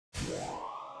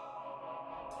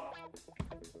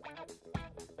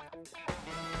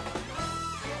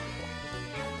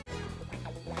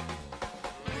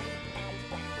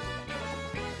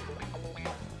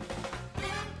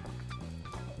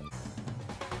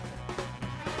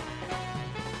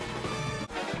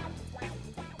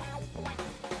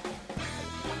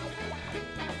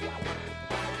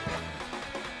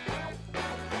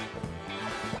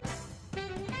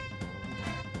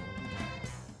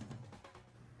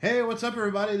Hey, what's up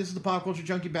everybody? This is the Pop Culture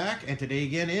Junkie back, and today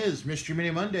again is Mystery Mini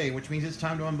Monday, which means it's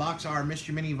time to unbox our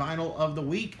Mystery Mini vinyl of the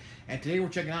week. And today we're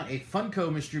checking out a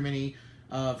Funko Mystery Mini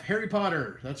of Harry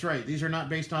Potter. That's right, these are not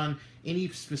based on any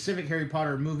specific Harry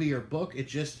Potter movie or book,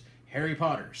 it's just Harry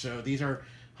Potter. So these are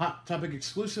Hot Topic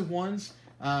exclusive ones,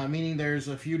 meaning there's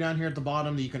a few down here at the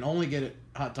bottom that you can only get at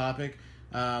Hot Topic.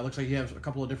 Looks like you have a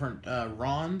couple of different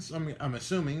Rons. I'm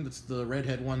assuming that's the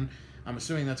redhead one. I'm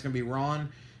assuming that's going to be Ron.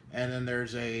 And then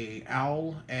there's a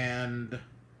owl, and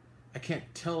I can't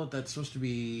tell if that's supposed to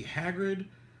be Hagrid.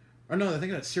 Or no, I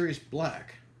think that's Sirius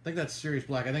Black. I think that's Sirius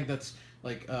Black. I think that's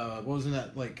like, what was in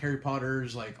that, like Harry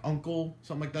Potter's like uncle,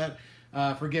 something like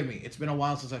that. Forgive me, it's been a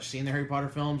while since I've seen the Harry Potter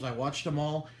films. I watched them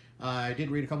all. I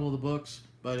did read a couple of the books,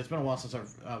 but it's been a while since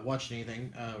I've watched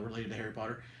anything related to Harry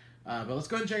Potter. But let's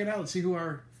go ahead and check it out. Let's see who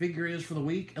our figure is for the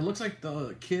week. It looks like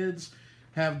the kids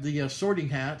have the sorting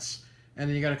hats. And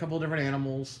then you got a couple of different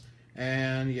animals,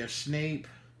 and you have Snape,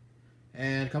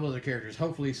 and a couple other characters.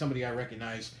 Hopefully somebody I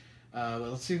recognize. But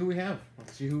let's see who we have.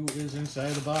 Let's see who is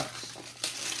inside the box.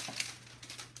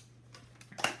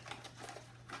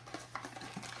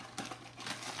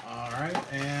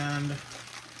 Alright, and...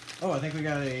 oh, I think we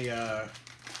got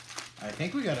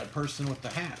a person with the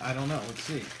hat. I don't know. Let's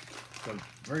see. It's a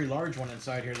very large one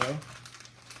inside here, though.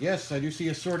 Yes, I do see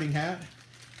a sorting hat.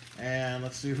 And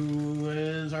let's see who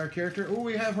is our character. Oh,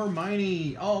 we have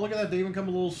Hermione. Oh, look at that. They even come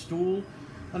with a little stool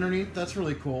underneath. That's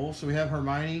really cool. So we have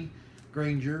Hermione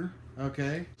Granger.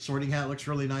 Okay. Sorting hat looks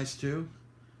really nice, too.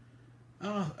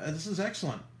 Oh, this is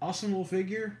excellent. Awesome little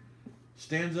figure.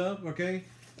 Stands up, okay.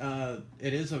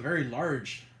 It is a very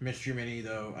large Mystery Mini,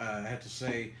 though, I have to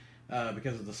say,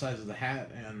 because of the size of the hat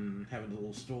and having the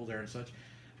little stool there and such.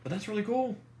 But that's really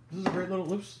cool. This is a great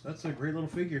little, oops, that's a great little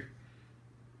figure.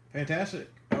 Fantastic.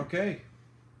 Okay.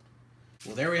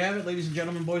 Well, there we have it, ladies and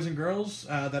gentlemen, boys and girls.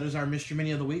 That is our Mystery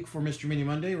Mini of the week for Mystery Mini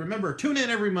Monday. Remember, tune in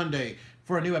every Monday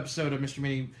for a new episode of Mystery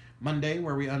Mini Monday,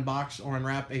 where we unbox or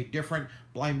unwrap a different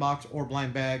blind box or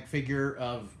blind bag figure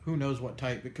of who knows what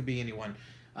type. It could be anyone.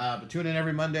 But tune in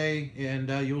every Monday, and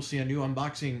you'll see a new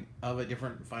unboxing of a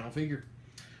different final figure.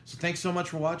 So thanks so much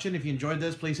for watching. If you enjoyed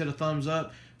this, please hit a thumbs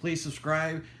up. Please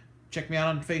subscribe. Check me out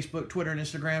on Facebook, Twitter, and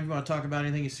Instagram if you want to talk about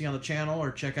anything you see on the channel, or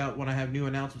check out when I have new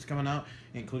announcements coming out,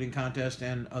 including contests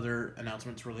and other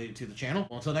announcements related to the channel.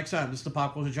 Well, until next time, this is the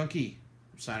Pop Culture Junkie.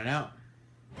 Signing out.